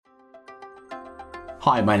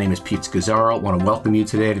Hi, my name is Pete Scazzaro. I want to welcome you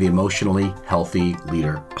today to the Emotionally Healthy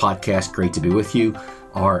Leader podcast. Great to be with you.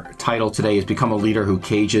 Our title today is Become a Leader Who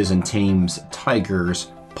Cages and Tames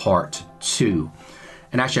Tigers, Part 2.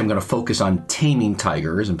 And actually, I'm going to focus on taming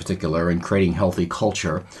tigers in particular and creating healthy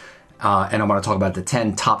culture. And I want to talk about the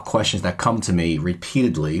 10 top questions that come to me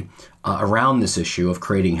repeatedly around this issue of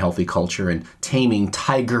creating healthy culture and taming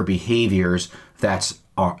tiger behaviors that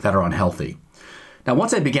are unhealthy. Now,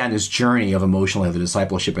 once I began this journey of emotional healthy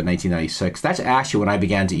discipleship in 1996, that's actually when I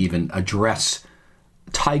began to even address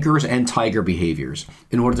tigers and tiger behaviors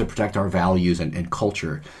in order to protect our values and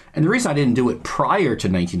culture. And the reason I didn't do it prior to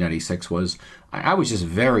 1996 was I was just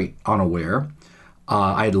very unaware.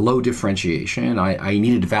 I had low differentiation. I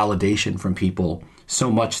needed validation from people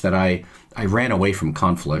so much that I ran away from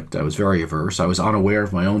conflict. I was very averse. I was unaware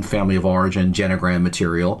of my own family of origin, genogram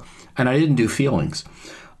material, and I didn't do feelings.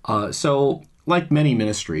 So like many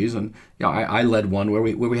ministries, and I led one where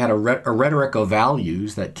we had a rhetoric of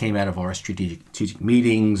values that came out of our strategic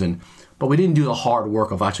meetings, but we didn't do the hard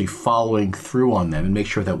work of actually following through on them and make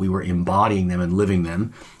sure that we were embodying them and living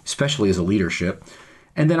them, especially as a leadership.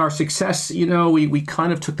 And then our success, we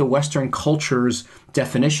kind of took the Western culture's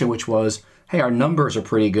definition, which was, hey, our numbers are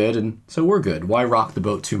pretty good, and so we're good. Why rock the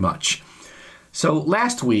boat too much? So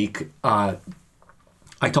last week, I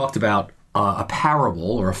talked about a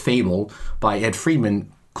parable or a fable by Ed Friedman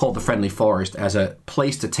called The Friendly Forest as a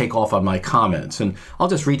place to take off on my comments. And I'll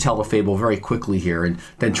just retell the fable very quickly here and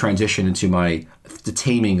then transition into the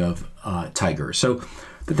taming of tigers. So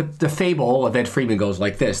the fable of Ed Friedman goes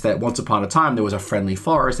like this, that once upon a time there was a friendly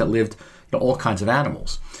forest that lived all kinds of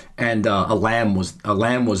animals. And a lamb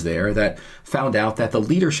was there that found out that the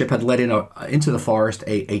leadership had let into the forest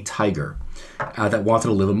a tiger that wanted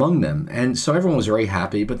to live among them. And so everyone was very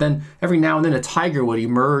happy. But then every now and then a tiger would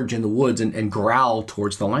emerge in the woods and growl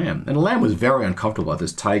towards the lamb. And the lamb was very uncomfortable about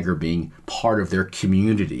this tiger being part of their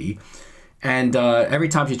community. And every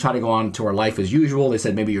time she tried to go on to her life as usual, they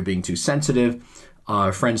said, maybe you're being too sensitive.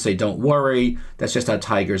 Friends say, don't worry. That's just how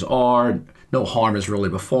tigers are. No harm has really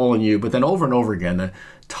befallen you. But then over and over again, the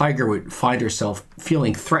tiger would find herself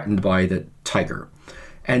feeling threatened by the tiger.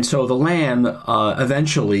 And so the lamb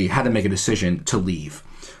eventually had to make a decision to leave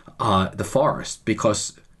the forest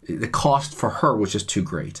because the cost for her was just too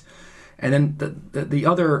great. And then the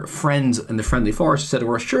other friends in the friendly forest said,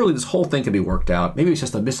 well, surely this whole thing can be worked out. Maybe it's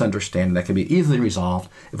just a misunderstanding that can be easily resolved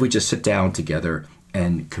if we just sit down together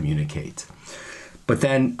and communicate. But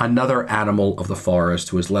then another animal of the forest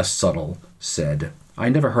who was less subtle said, I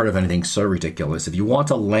never heard of anything so ridiculous. If you want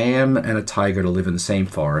a lamb and a tiger to live in the same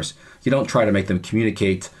forest, you don't try to make them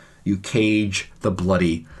communicate, you cage the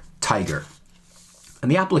bloody tiger. And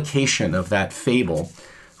the application of that fable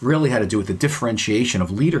really had to do with the differentiation of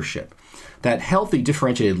leadership. That healthy,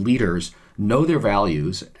 differentiated leaders know their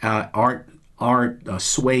values, aren't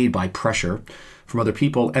swayed by pressure from other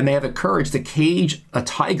people, and they have the courage to cage a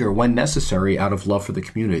tiger when necessary out of love for the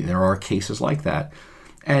community. There are cases like that.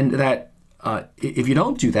 And that if you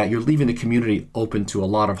don't do that, you're leaving the community open to a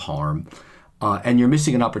lot of harm, and you're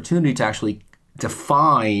missing an opportunity to actually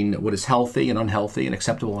define what is healthy and unhealthy and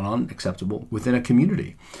acceptable and unacceptable within a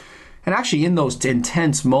community. And actually, in those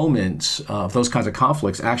intense moments of those kinds of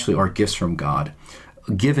conflicts actually are gifts from God,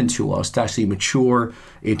 given to us to actually mature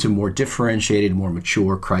into more differentiated, more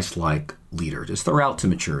mature, Christ-like leaders. It's the route to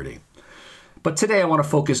maturity. But today I want to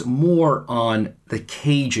focus more on the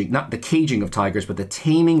caging, not the caging of tigers, but the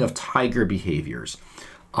taming of tiger behaviors.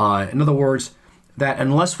 In other words, that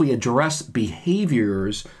unless we address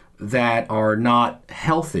behaviors that are not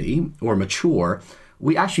healthy or mature,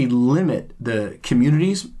 we actually limit the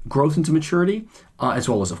community's growth into maturity, as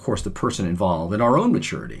well as, of course, the person involved in our own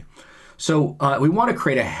maturity. So we want to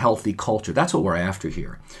create a healthy culture. That's what we're after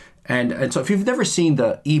here. And so if you've never seen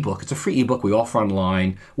the ebook, it's a free ebook we offer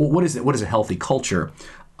online. Well, what is it? What is a healthy culture?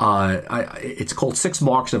 It's called 6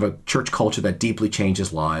 Marks of a Church Culture That Deeply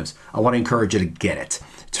Changes Lives. I want to encourage you to get it.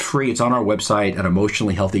 It's free. It's on our website at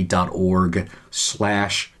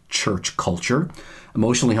emotionallyhealthy.org/church culture,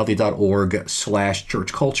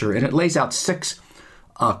 emotionallyhealthy.org/church culture. And it lays out 6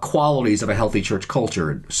 qualities of a healthy church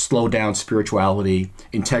culture: slow down spirituality,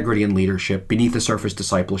 integrity and leadership, beneath the surface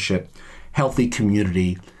discipleship, healthy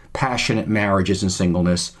community, passionate marriages and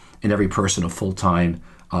singleness, and every person a full-time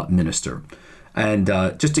minister. And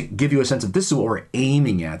just to give you a sense of this is what we're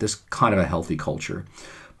aiming at, this kind of a healthy culture.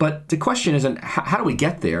 But the question is, how do we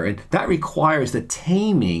get there? And that requires the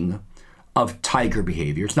taming of tiger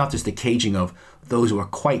behavior. It's not just the caging of those who are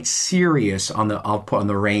quite serious on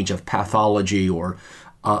the range of pathology or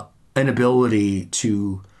inability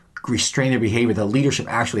to restrain their behavior. The leadership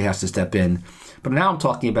actually has to step in. But now I'm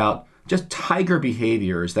talking about just tiger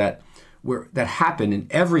behaviors that happen in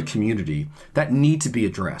every community that need to be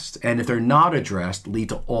addressed. And if they're not addressed, lead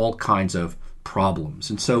to all kinds of problems.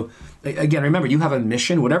 And so, again, remember, you have a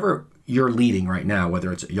mission, whatever you're leading right now,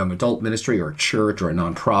 whether it's a young adult ministry or a church or a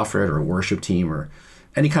nonprofit or a worship team or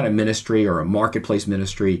any kind of ministry or a marketplace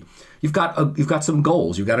ministry, you've got some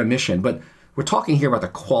goals, you've got a mission. But we're talking here about the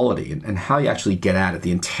quality and how you actually get at it,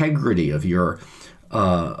 the integrity of your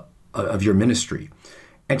ministry.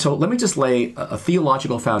 And so let me just lay a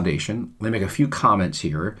theological foundation. Let me make a few comments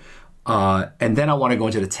here. And then I want to go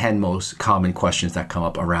into the 10 most common questions that come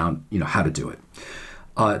up around, how to do it.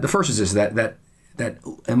 The first is that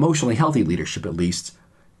emotionally healthy leadership, at least,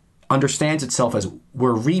 understands itself as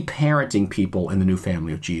we're reparenting people in the new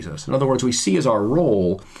family of Jesus. In other words, we see as our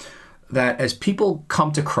role that as people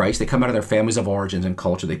come to Christ, they come out of their families of origins and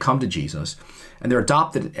culture, they come to Jesus, and they're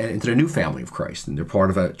adopted into the new family of Christ, and they're part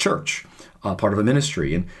of a church, part of a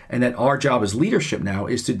ministry, and that our job as leadership now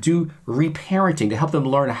is to do reparenting, to help them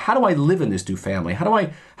learn, how do I live in this new family? How do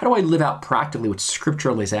I live out practically what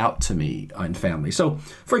Scripture lays out to me in family? So,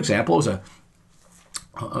 for example, as a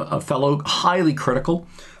fellow highly critical,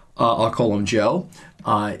 I'll call him Joe,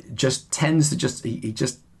 just tends to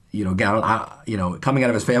coming out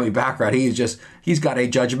of his family background, he's got a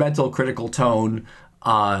judgmental, critical tone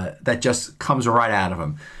that just comes right out of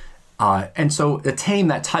him. And so to tame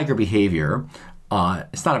that tiger behavior,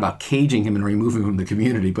 it's not about caging him and removing him from the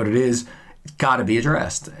community, but it's got to be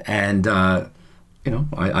addressed. And,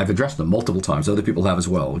 I've addressed them multiple times. Other people have as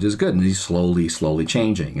well, which is good. And he's slowly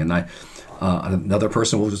changing. And another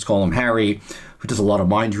person, we'll just call him Harry, who does a lot of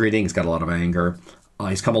mind reading. He's got a lot of anger.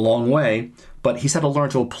 He's come a long way, but he's had to learn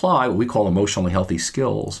to apply what we call emotionally healthy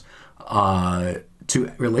skills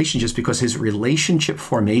to relationships, because his relationship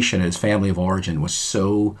formation in his family of origin was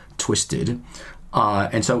so twisted.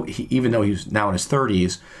 And so even though he's now in his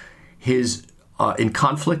 30s, in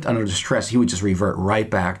conflict, under distress, he would just revert right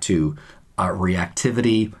back to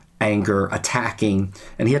reactivity, anger, attacking,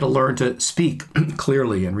 and he had to learn to speak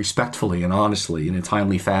clearly and respectfully and honestly in a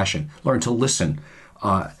timely fashion, learn to listen.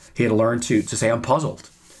 He had to learn to say, I'm puzzled,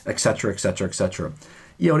 et cetera, et cetera, et cetera.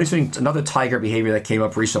 Another tiger behavior that came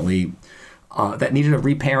up recently that needed a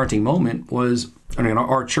reparenting moment was,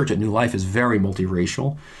 our church at New Life is very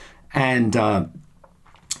multiracial, and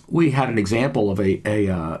we had an example of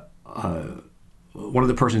one of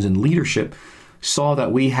the persons in leadership saw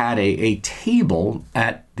that we had a table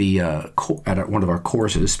at one of our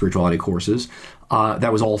courses, spirituality courses,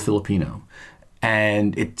 that was all Filipino.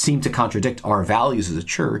 And it seemed to contradict our values as a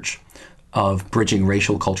church of bridging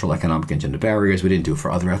racial, cultural, economic, and gender barriers. We didn't do it for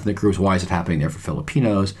other ethnic groups. Why is it happening there for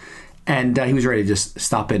Filipinos? And he was ready to just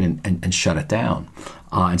stop in and shut it down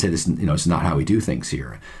and say, this is not how we do things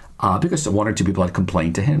here. Because one or two people had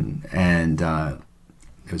complained to him. And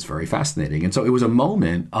it was very fascinating. And so it was a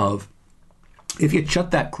moment of, if you shut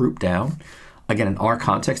that group down, again, in our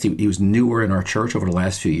context, he was newer in our church over the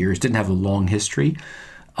last few years, didn't have a long history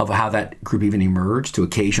of how that group even emerged to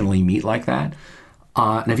occasionally meet like that.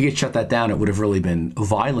 And if you could shut that down, it would have really been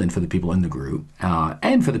violent for the people in the group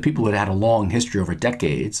and for the people who had a long history over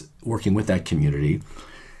decades working with that community.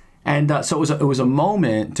 And so it was a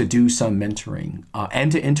moment to do some mentoring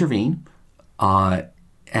and to intervene.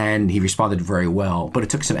 And he responded very well, but it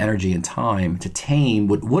took some energy and time to tame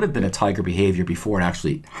what would have been a tiger behavior before it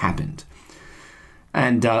actually happened.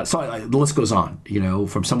 And so the list goes on,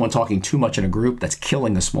 from someone talking too much in a group that's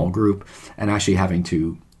killing a small group and actually having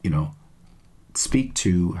to, speak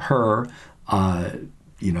to her,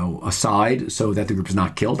 aside so that the group is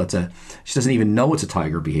not killed. She doesn't even know it's a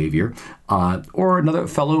tiger behavior. Or another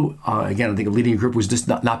fellow, again, I think a leading group was just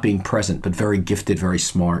not being present, but very gifted, very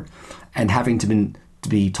smart, and having to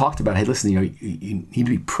be talked about. Hey, listen, you need to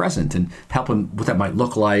be present and help them what that might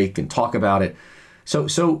look like and talk about it.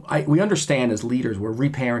 So we understand as leaders, we're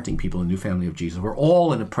reparenting people in the new family of Jesus. We're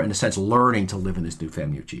all, in a sense, learning to live in this new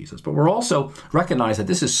family of Jesus. But we're also recognize that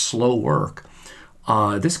this is slow work.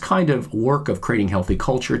 This kind of work of creating healthy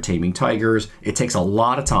culture, taming tigers, it takes a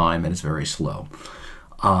lot of time and it's very slow.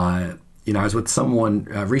 I was with someone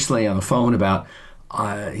recently on the phone about,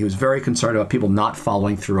 he was very concerned about people not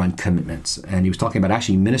following through on commitments. And he was talking about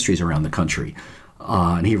actually ministries around the country.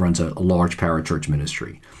 And he runs a large parachurch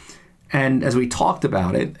ministry. And as we talked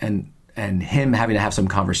about it, and him having to have some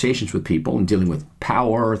conversations with people and dealing with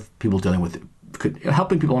power, people dealing with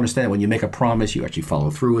helping people understand that when you make a promise, you actually follow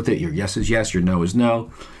through with it. Your yes is yes, your no is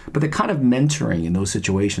no. But the kind of mentoring in those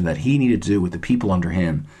situations that he needed to do with the people under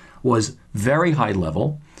him was very high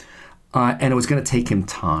level, and it was going to take him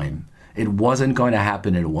time. It wasn't going to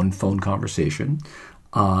happen in a one phone conversation.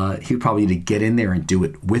 He would probably need to get in there and do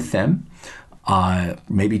it with them.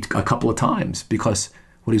 maybe a couple of times, because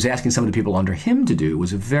what he was asking some of the people under him to do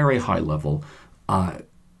was a very high level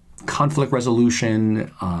conflict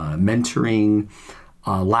resolution, mentoring,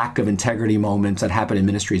 lack of integrity moments that happen in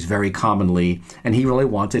ministries very commonly, and he really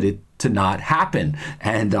wanted it to not happen.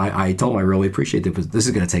 And I told him I really appreciate it, because this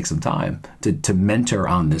is going to take some time to mentor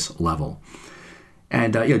on this level.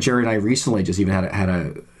 And Jerry and I recently just even had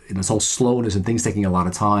a in this whole slowness and things taking a lot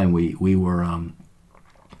of time. We were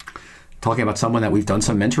talking about someone that we've done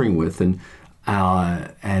some mentoring with,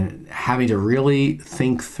 and having to really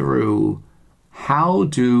think through, how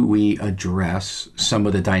do we address some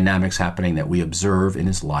of the dynamics happening that we observe in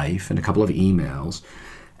his life, and a couple of emails.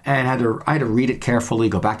 And I had to read it carefully,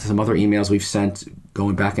 go back to some other emails we've sent,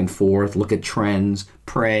 going back and forth, look at trends,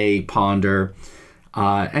 pray, ponder.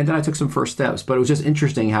 And then I took some first steps. But it was just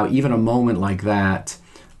interesting how even a moment like that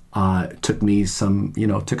took me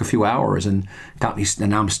took a few hours and got me, and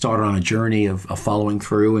now I'm started on a journey of following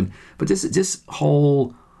through. But this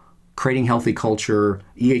whole creating healthy culture,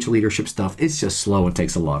 EH leadership stuff, it's just slow and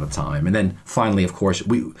takes a lot of time. And then finally, of course,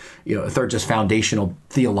 a third just foundational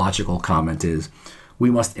theological comment is we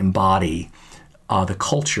must embody the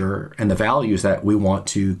culture and the values that we want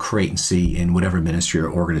to create and see in whatever ministry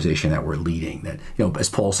or organization that we're leading. That, as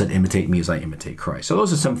Paul said, imitate me as I imitate Christ. So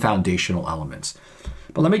those are some foundational elements.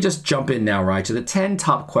 But let me just jump in now, right, to the 10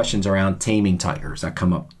 top questions around taming tigers that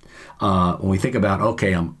come up when we think about,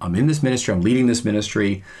 okay, I'm in this ministry, I'm leading this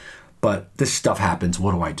ministry, but this stuff happens.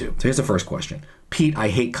 What do I do? So here's the first question. Pete, I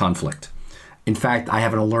hate conflict. In fact, I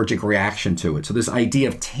have an allergic reaction to it. So this idea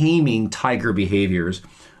of taming tiger behaviors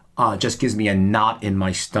just gives me a knot in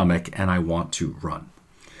my stomach, and I want to run.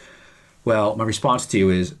 Well, my response to you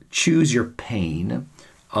is choose your pain,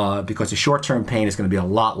 because the short-term pain is going to be a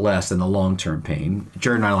lot less than the long-term pain.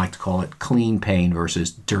 Jared and I like to call it clean pain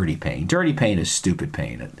versus dirty pain. Dirty pain is stupid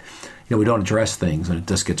pain. We don't address things, and it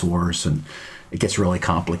just gets worse, and it gets really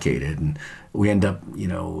complicated, and we end up,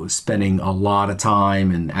 spending a lot of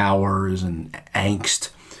time and hours and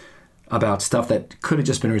angst about stuff that could have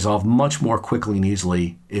just been resolved much more quickly and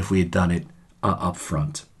easily if we had done it up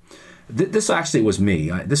front. This actually was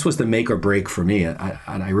me. This was the make or break for me. And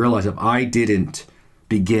I realized if I didn't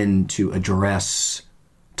begin to address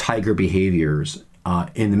tiger behaviors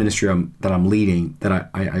in the ministry that I'm leading, that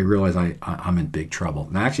I realize I'm in big trouble.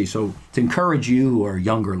 And actually, so to encourage you who are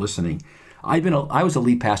younger listening, I was a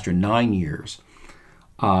lead pastor 9 years.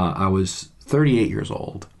 I was 38 years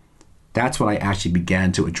old. That's when I actually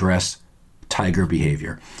began to address tiger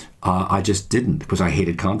behavior. I just didn't, because I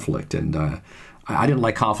hated conflict, and I didn't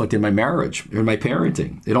like conflict in my marriage, in my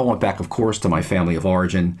parenting. It all went back, of course, to my family of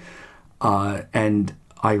origin, and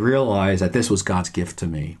I realized that this was God's gift to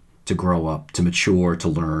me, to grow up, to mature, to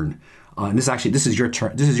learn. And this is your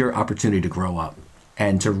turn. This is your opportunity to grow up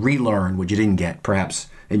and to relearn what you didn't get, perhaps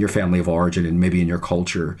in your family of origin and maybe in your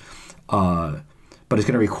culture. But it's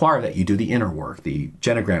going to require that you do the inner work, the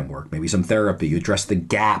genogram work, maybe some therapy. You address the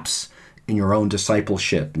gaps in your own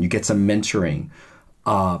discipleship, and you get some mentoring.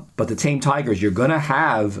 But the tame tigers, you're going to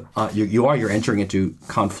have, you're entering into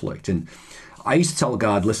conflict. And I used to tell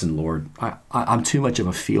God, listen, Lord, I'm too much of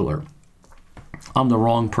a feeler. I'm the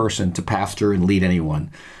wrong person to pastor and lead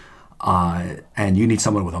anyone. And you need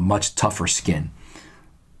someone with a much tougher skin.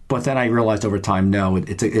 But then I realized over time, no,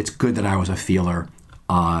 it's good that I was a feeler.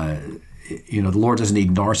 The Lord doesn't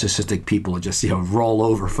need narcissistic people to just, roll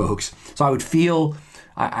over folks. So I would feel,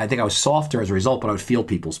 I think I was softer as a result, but I would feel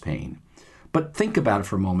people's pain. But think about it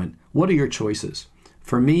for a moment. What are your choices?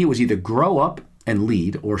 For me, it was either grow up and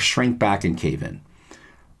lead or shrink back and cave in.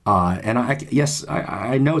 And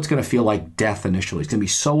I know it's going to feel like death initially. It's going to be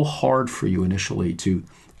so hard for you initially to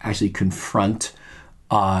actually confront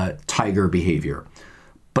tiger behavior.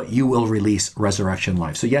 But you will release resurrection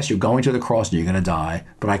life. So yes, you're going to the cross and you're going to die,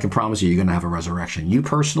 but I can promise you're going to have a resurrection. You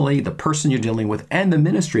personally, the person you're dealing with, and the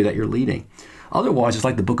ministry that you're leading. Otherwise, it's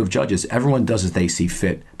like the book of Judges. Everyone does as they see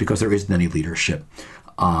fit because there isn't any leadership.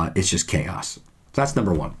 It's just chaos. So that's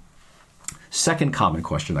number one. Second common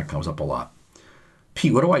question that comes up a lot.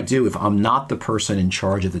 Pete, what do I do if I'm not the person in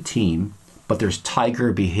charge of the team, but there's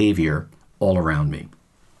tiger behavior all around me?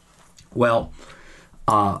 Well,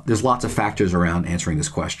 there's lots of factors around answering this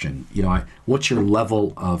question. What's your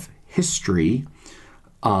level of history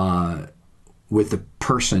with the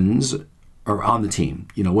persons or on the team?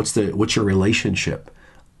 What's your relationship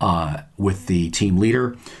with the team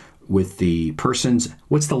leader, with the persons?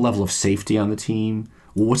 What's the level of safety on the team?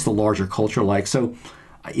 What's the larger culture like? So,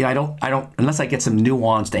 I don't unless I get some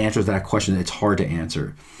nuanced answers to that question, it's hard to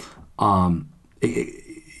answer.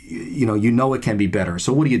 you know it can be better.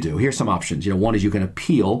 So what do? Here's some options. One is you can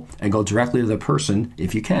appeal and go directly to the person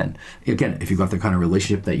if you can. Again, if you've got the kind of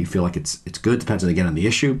relationship that you feel like it's good, depends again on the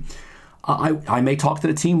issue. I may talk to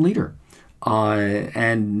the team leader.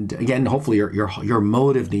 And again, hopefully your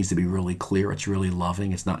motive needs to be really clear. It's really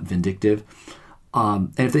loving. It's not vindictive.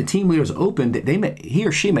 And if the team leader is open, he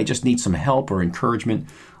or she may just need some help or encouragement.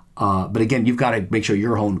 But again, you've got to make sure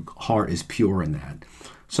your own heart is pure in that.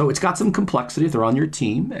 So it's got some complexity if they're on your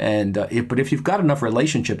team. And but if you've got enough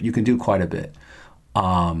relationship, you can do quite a bit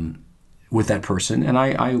with that person. And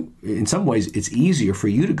I in some ways, it's easier for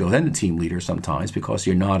you to go than the team leader sometimes, because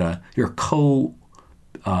you're a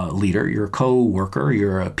co-leader, you're a co-worker,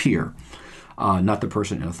 you're a peer, not the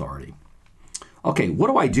person in authority. Okay, what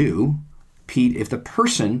do I do, Pete, if the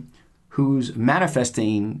person who's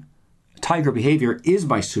manifesting tiger behavior is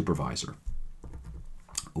my supervisor?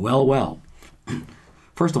 Well.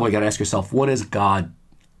 First of all, you got to ask yourself, what is God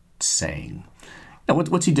saying? Now,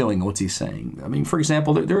 what's he doing? What's he saying? I mean, for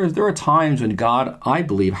example, there are times when God, I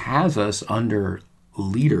believe, has us under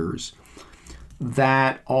leaders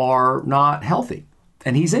that are not healthy.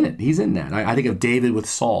 And he's in it. He's in that. I think of David with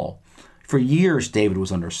Saul. For years, David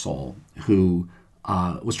was under Saul, who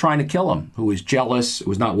was trying to kill him, who was jealous, who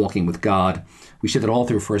was not walking with God. We see that all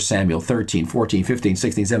through 1 Samuel 13, 14, 15,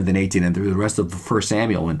 16, 17, 18, and through the rest of 1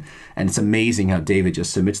 Samuel. And it's amazing how David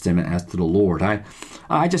just submits to him as to the Lord.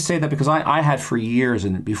 I just say that because I had for years,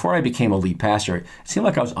 and before I became a lead pastor, it seemed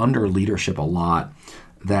like I was under leadership a lot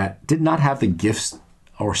that did not have the gifts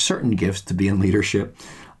or certain gifts to be in leadership.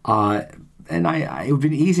 And it would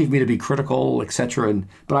be easy for me to be critical, etc.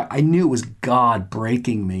 But I knew it was God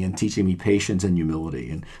breaking me and teaching me patience and humility.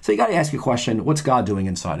 And so you got to ask a question: what's God doing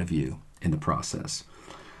inside of you in the process?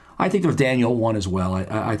 I think of Daniel 1 as well.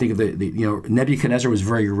 I think of Nebuchadnezzar was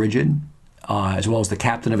very rigid, as well as the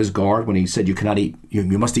captain of his guard when he said you cannot eat, you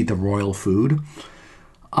must eat the royal food.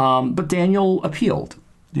 But Daniel appealed.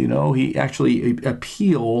 He actually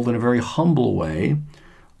appealed in a very humble way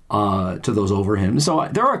to those over him. So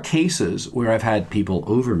there are cases where I've had people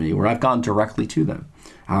over me where I've gone directly to them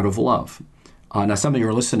out of love. Now, some of you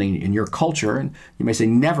are listening in your culture, and you may say,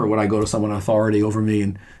 never would I go to someone in authority over me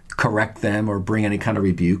and correct them or bring any kind of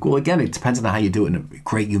rebuke. Well, again, it depends on how you do it in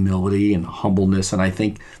great humility and humbleness. And I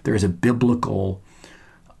think there is a biblical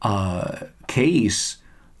case.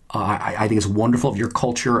 I think it's wonderful if your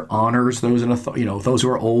culture honors those in authority, those who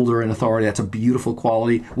are older in authority. That's a beautiful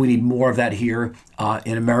quality. We need more of that here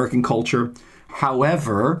in American culture.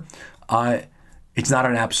 However, it's not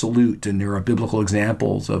an absolute, and there are biblical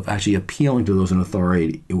examples of actually appealing to those in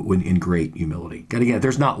authority in great humility. And again, if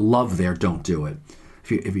there's not love there, don't do it.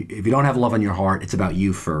 If you don't have love in your heart, it's about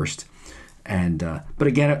you first. But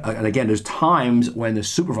again, there's times when the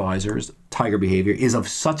supervisor's tiger behavior is of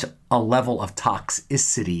such a level of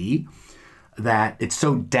toxicity that it's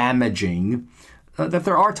so damaging that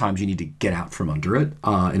there are times you need to get out from under it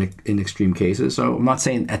in extreme cases. So I'm not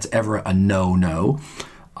saying that's ever a no.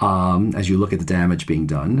 As you look at the damage being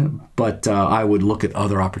done, but I would look at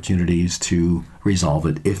other opportunities to resolve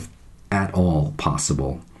it if at all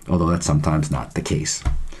possible, although that's sometimes not the case.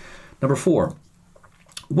 Number 4,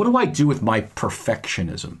 what do I do with my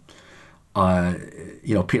perfectionism?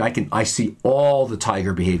 Pete, I see all the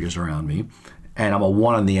tiger behaviors around me, and I'm a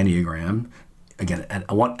 1 on the Enneagram. Again, an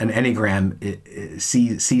Enneagram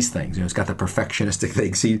sees things. It's got the perfectionistic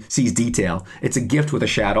thing, sees detail. It's a gift with a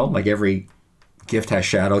shadow, like every gift has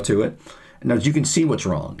shadow to it. Now, you can see what's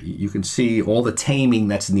wrong. You can see all the taming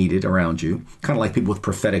that's needed around you, kind of like people with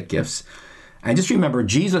prophetic gifts. And just remember,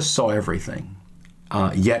 Jesus saw everything,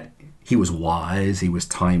 yet he was wise, he was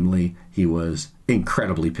timely, he was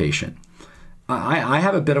incredibly patient. I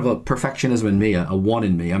have a bit of a perfectionism in me, a 1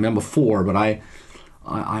 in me. I mean, I'm a 4, but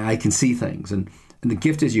I can see things. And the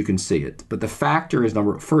gift is you can see it. But the factor is,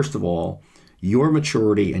 first of all, your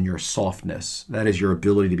maturity and your softness. That is your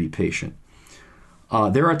ability to be patient.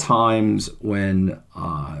 There are times when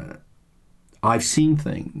I've seen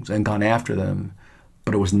things and gone after them,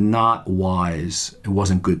 but it was not wise. It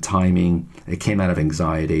wasn't good timing. It came out of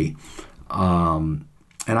anxiety. And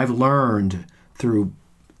I've learned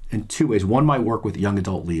in 2 ways. One, my work with young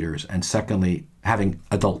adult leaders, and secondly, having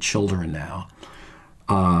adult children now,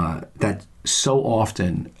 that so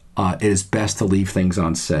often it is best to leave things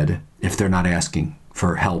unsaid if they're not asking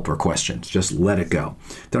for help or questions. Just let it go.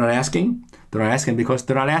 They're not asking because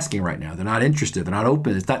they're not asking right now. They're not interested. They're not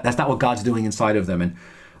open. That's not what God's doing inside of them.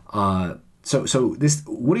 And so this,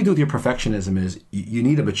 what do you do with your perfectionism is you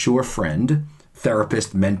need a mature friend,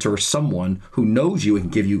 therapist, mentor, someone who knows you and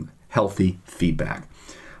can give you healthy feedback,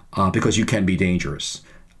 because you can be dangerous.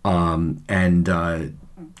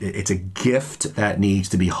 it's a gift that needs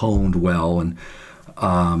to be honed well. And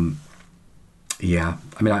yeah,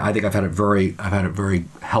 I mean, I think I've had it very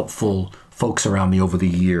helpful folks around me over the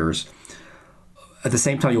years. At the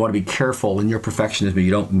same time, you want to be careful in your perfectionism.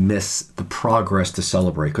 You don't miss the progress to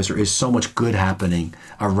celebrate, because there is so much good happening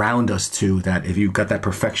around us too, that if you've got that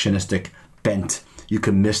perfectionistic bent, you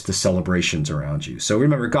can miss the celebrations around you. So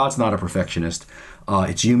remember, God's not a perfectionist.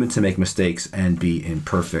 It's human to make mistakes and be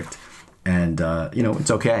imperfect. And,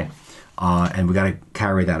 it's okay. And we got to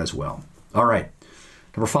carry that as well. All right.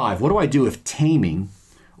 Number 5, what do I do if taming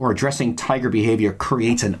or addressing tiger behavior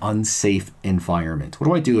creates an unsafe environment? What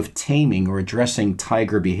do I do if taming or addressing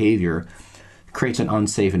tiger behavior creates an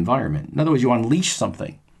unsafe environment? In other words, you unleash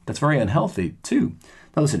something that's very unhealthy too.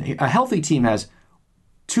 Now listen, a healthy team has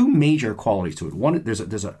 2 major qualities to it. One,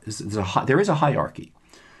 there is a hierarchy.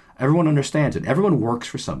 Everyone understands it. Everyone works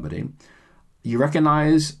for somebody. You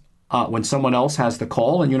recognize when someone else has the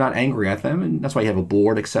call and you're not angry at them, and that's why you have a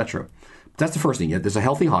board, etc. That's the first thing. There's a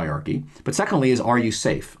healthy hierarchy. But secondly is, are you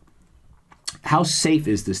safe? How safe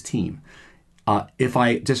is this team? If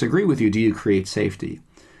I disagree with you, do you create safety?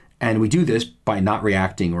 And we do this by not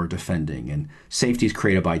reacting or defending. And safety is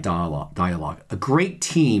created by dialogue. A great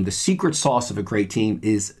team, the secret sauce of a great team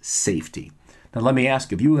is safety. Now let me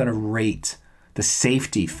ask you, if you were going to rate the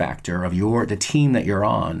safety factor of the team that you're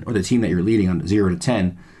on, or the team that you're leading on 0 to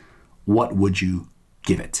 10, what would you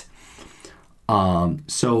give it?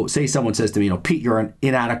 So say someone says to me, Pete, you're an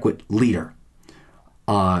inadequate leader.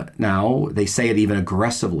 Now they say it even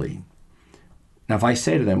aggressively. Now, if I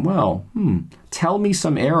say to them, well, tell me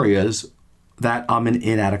some areas that I'm an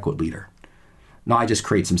inadequate leader. Now I just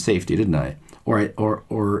create some safety, didn't I?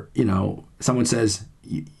 Or someone says,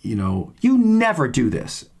 you never do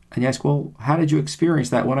this. And you ask, well, how did you experience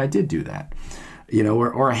that when I did do that?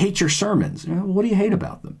 Or I hate your sermons. What do you hate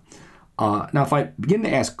about them? Now, if I begin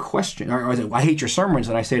to ask questions, or I hate your sermons,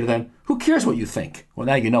 and I say to them, who cares what you think? Well,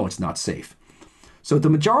 now you know it's not safe. So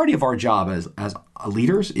the majority of our job as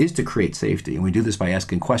leaders is to create safety. And we do this by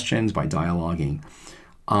asking questions, by dialoguing.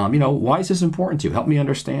 Why is this important to you? Help me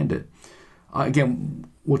understand it. Again,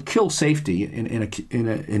 what kills safety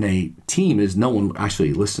in a team is no one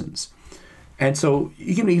actually listens. And so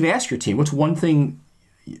you can even ask your team, what's one thing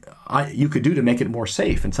you could do to make it more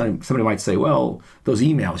safe? And somebody might say, well, those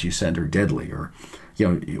emails you send are deadly. Or,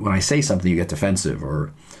 when I say something, you get defensive,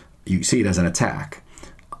 or you see it as an attack.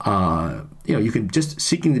 You can just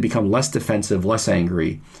seeking to become less defensive, less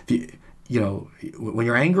angry. When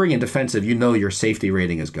you're angry and defensive, your safety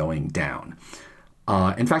rating is going down.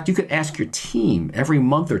 In fact, you could ask your team every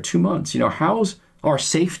month or 2 months, how's our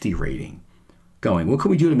safety rating going? What can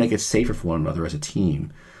we do to make it safer for one another as a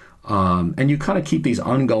team? And you kind of keep these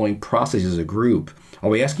ongoing processes as a group. Are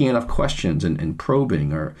we asking enough questions and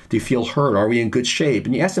probing? Or do you feel heard? Are we in good shape?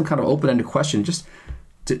 And you ask them kind of open-ended questions just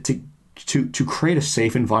to create a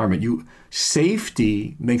safe environment.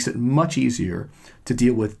 Safety makes it much easier to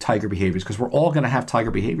deal with tiger behaviors, because we're all going to have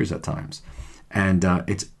tiger behaviors at times. And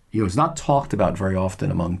it's not talked about very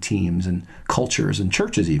often among teams and cultures and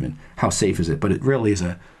churches even. How safe is it? But it really is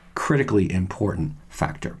a critically important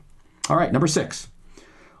factor. All right, number 6.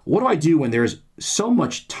 What do I do when there's so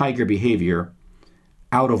much tiger behavior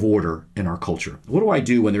out of order in our culture? What do I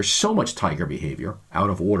do when there's so much tiger behavior out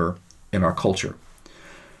of order in our culture?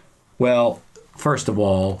 Well, first of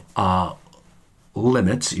all,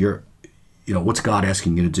 limits. What's God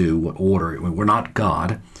asking you to do? What order? We're not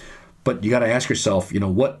God, but you got to ask yourself,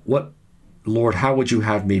 what, Lord, how would you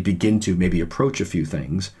have me begin to maybe approach a few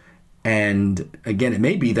things? And again, it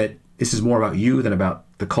may be that this is more about you than about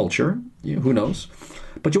the culture. Who knows?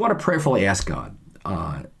 But you want to prayerfully ask God.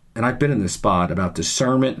 And I've been in this spot about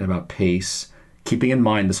discernment and about pace, keeping in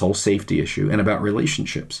mind this whole safety issue, and about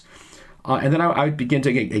relationships. And then I would begin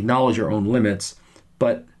to acknowledge your own limits,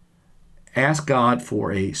 but ask God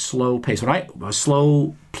for a slow pace. A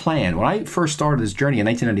slow plan. When I first started this journey in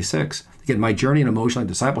 1996, again, my journey in emotional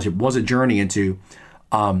discipleship was a journey into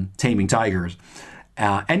taming tigers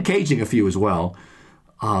and caging a few as well.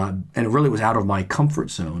 And it really was out of my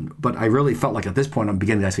comfort zone. But I really felt like at this point I'm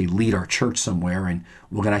beginning to actually lead our church somewhere, and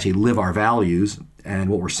we're going to actually live our values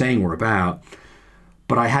and what we're saying we're about.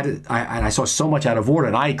 But I saw so much out of order,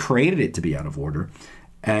 and I created it to be out of order.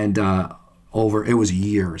 And it was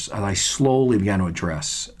years, and I slowly began to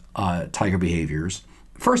address tiger behaviors.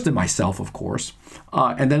 First in myself, of course,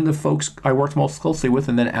 and then the folks I worked most closely with,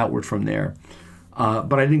 and then outward from there.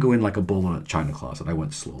 But I didn't go in like a bull in a china closet. I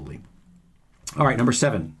went slowly. All right, number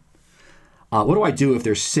 7. What do I do if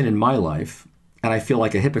there's sin in my life and I feel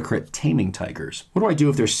like a hypocrite taming tigers? What do I do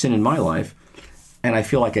if there's sin in my life and I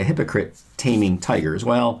feel like a hypocrite taming tigers?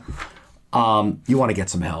 Well, you want to get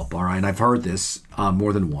some help, all right? And I've heard this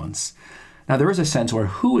more than once. Now, there is a sense where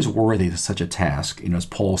who is worthy of such a task? As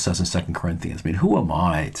Paul says in 2 Corinthians, who am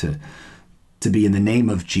I to be, in the name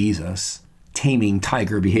of Jesus, taming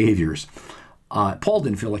tiger behaviors? Paul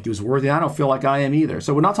didn't feel like he was worthy. I don't feel like I am either.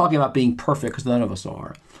 So we're not talking about being perfect, because none of us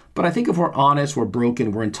are. But I think if we're honest, we're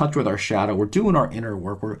broken, we're in touch with our shadow, we're doing our inner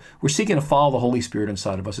work, we're seeking to follow the Holy Spirit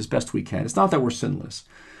inside of us as best we can. It's not that we're sinless.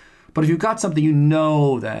 But if you've got something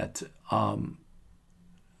that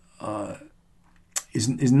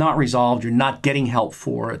is not resolved, you're not getting help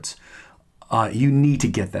for it, you need to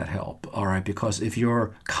get that help, all right? Because if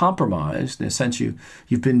you're compromised, in a sense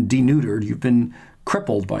you've been denuded, you've been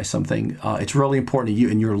crippled by something, it's really important to you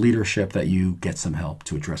and your leadership that you get some help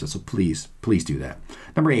to address it. So please do that.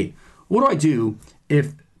 Number 8, what do I do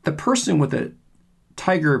if the person with the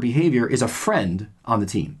tiger behavior is a friend on the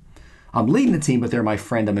team? I'm leading the team, but they're my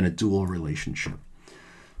friend. I'm in a dual relationship.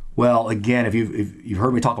 Well, again, if you've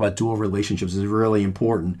heard me talk about dual relationships, it's really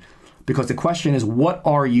important, because the question is, what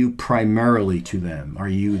are you primarily to them? Are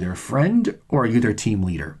you their friend, or are you their team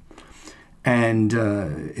leader? And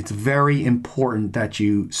it's very important that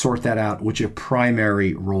you sort that out. What's your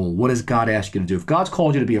primary role? What does God ask you to do? If God's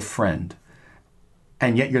called you to be a friend,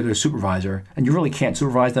 and yet you're their supervisor, and you really can't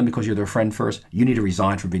supervise them because you're their friend first, you need to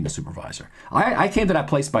resign from being the supervisor. I came to that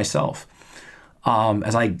place myself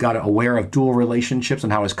as I got aware of dual relationships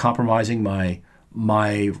and how I was compromising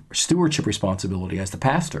my stewardship responsibility as the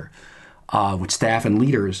pastor with staff and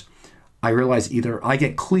leaders. I realized either I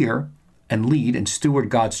get clear and lead and steward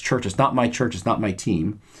God's church. It's not my church. It's not my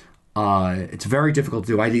team. It's very difficult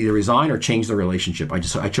to do. I either resign or change the relationship. I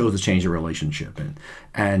chose to change the relationship,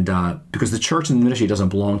 and because the church and the ministry doesn't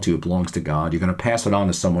belong to you, it belongs to God. You're going to pass it on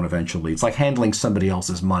to someone eventually. It's like handling somebody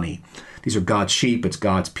else's money. These are God's sheep. It's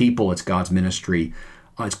God's people. It's God's ministry.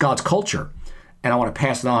 It's God's culture, and I want to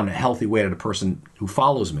pass it on in a healthy way to the person who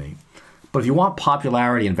follows me. But if you want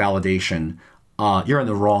popularity and validation, you're in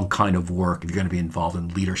the wrong kind of work if you're going to be involved in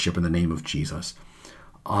leadership in the name of Jesus.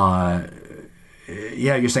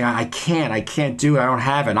 You're saying, I can't do it. I don't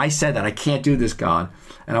have it. And I said that. I can't do this, God.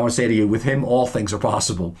 And I want to say to you, with him, all things are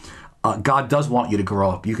possible. God does want you to grow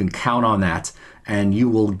up. You can count on that. And you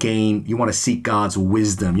will gain, you want to seek God's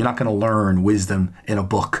wisdom. You're not going to learn wisdom in a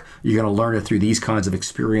book. You're going to learn it through these kinds of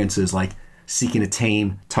experiences, like seeking to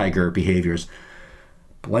tame tiger behaviors.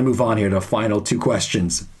 But let me move on here to the final 2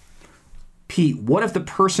 questions. Pete, what if the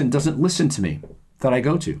person doesn't listen to me that I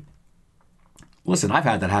go to? Listen, I've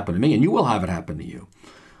had that happen to me, and you will have it happen to you.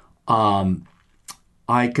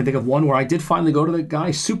 I can think of one where I did finally go to the guy,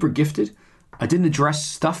 super gifted. I didn't address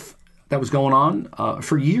stuff that was going on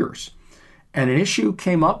for years. And an issue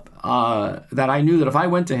came up that I knew that if I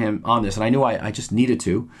went to him on this, and I knew I just needed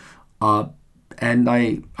to, and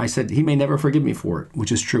I said, he may never forgive me for it,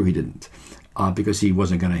 which is true, he didn't, because he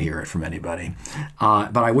wasn't going to hear it from anybody.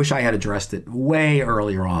 But I wish I had addressed it way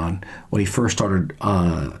earlier on when he first started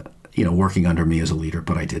working under me as a leader,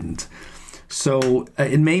 but I didn't. So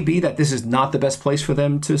it may be that this is not the best place for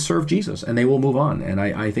them to serve Jesus, and they will move on. And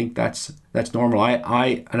I think that's normal.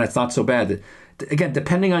 And that's not so bad. Again,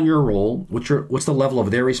 depending on your role, what's the level of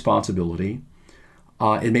their responsibility?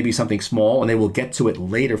 It may be something small, and they will get to it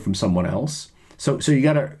later from someone else. So you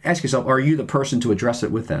got to ask yourself, are you the person to address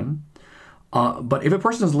it with them? But if a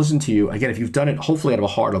person doesn't listen to you, again, if you've done it hopefully out of a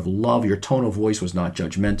heart of love, your tone of voice was not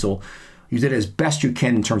judgmental, you did it as best you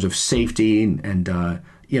can in terms of safety, and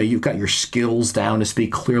you've got your skills down to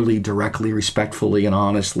speak clearly, directly, respectfully, and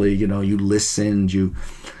honestly. You listened, you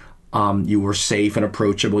were safe and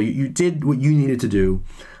approachable. You did what you needed to do.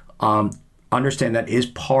 Understand that is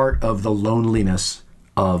part of the loneliness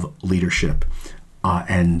of leadership,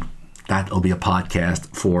 and that'll be a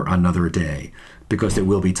podcast for another day, because there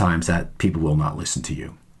will be times that people will not listen to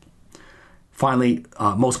you. Finally,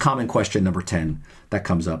 most common question, number 10, that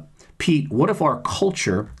comes up. Pete, what if our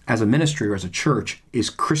culture as a ministry or as a church is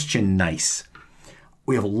Christian nice?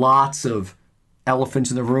 We have lots of elephants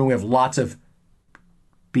in the room. We have lots of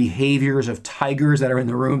behaviors of tigers that are in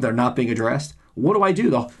the room that are not being addressed. What do I do?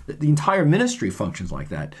 The entire ministry functions like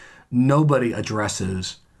that. Nobody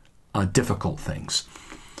addresses difficult things.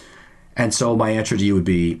 And so my answer to you would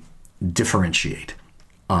be differentiate.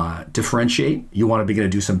 Differentiate. You want to begin to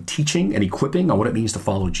do some teaching and equipping on what it means to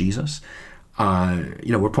follow Jesus.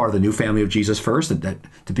 We're part of the new family of Jesus first. That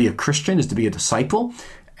to be a Christian is to be a disciple.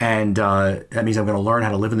 And that means I'm going to learn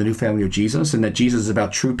how to live in the new family of Jesus, and that Jesus is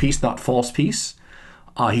about true peace, not false peace.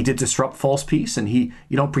 He did disrupt false peace, and you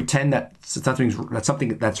don't pretend that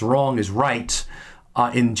something that's wrong is right.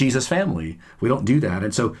 in Jesus' family. We don't do that.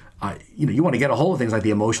 And so, you want to get a hold of things like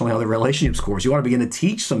the emotional healthy relationships course. You want to begin to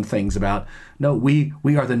teach some things about, no, we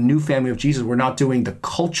are the new family of Jesus. We're not doing the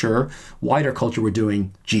culture, wider culture. We're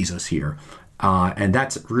doing Jesus here. And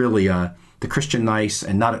that's really the Christian nice,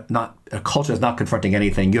 and not a culture that's not confronting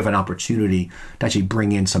anything. You have an opportunity to actually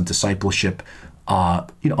bring in some discipleship,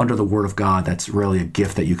 under the Word of God. That's really a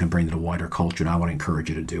gift that you can bring to the wider culture, and I want to encourage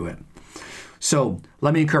you to do it. So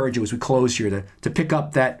let me encourage you as we close here to pick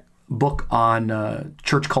up that book on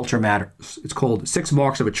church culture matters. It's called 6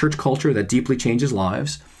 Marks of a Church Culture That Deeply Changes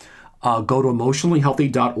Lives. Go to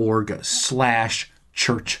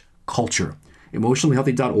emotionallyhealthy.org/church culture.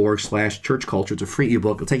 emotionallyhealthy.org/church culture. It's a free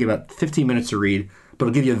ebook. It'll take you about 15 minutes to read, but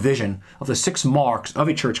it'll give you a vision of the 6 marks of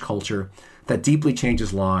a church culture that deeply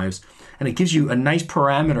changes lives. And it gives you a nice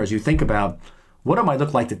parameter as you think about, what it might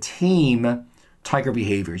look like to tame tiger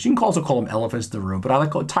behaviors. You can also call them elephants in the room, but I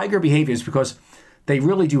like tiger behaviors because they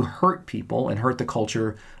really do hurt people and hurt the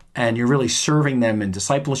culture, and you're really serving them in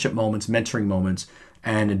discipleship moments, mentoring moments,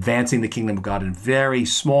 and advancing the kingdom of God in very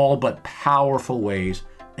small but powerful ways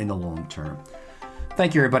in the long term.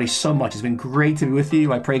 Thank you, everybody, so much. It's been great to be with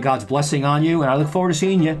you. I pray God's blessing on you, and I look forward to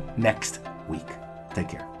seeing you next week. Take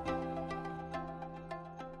care.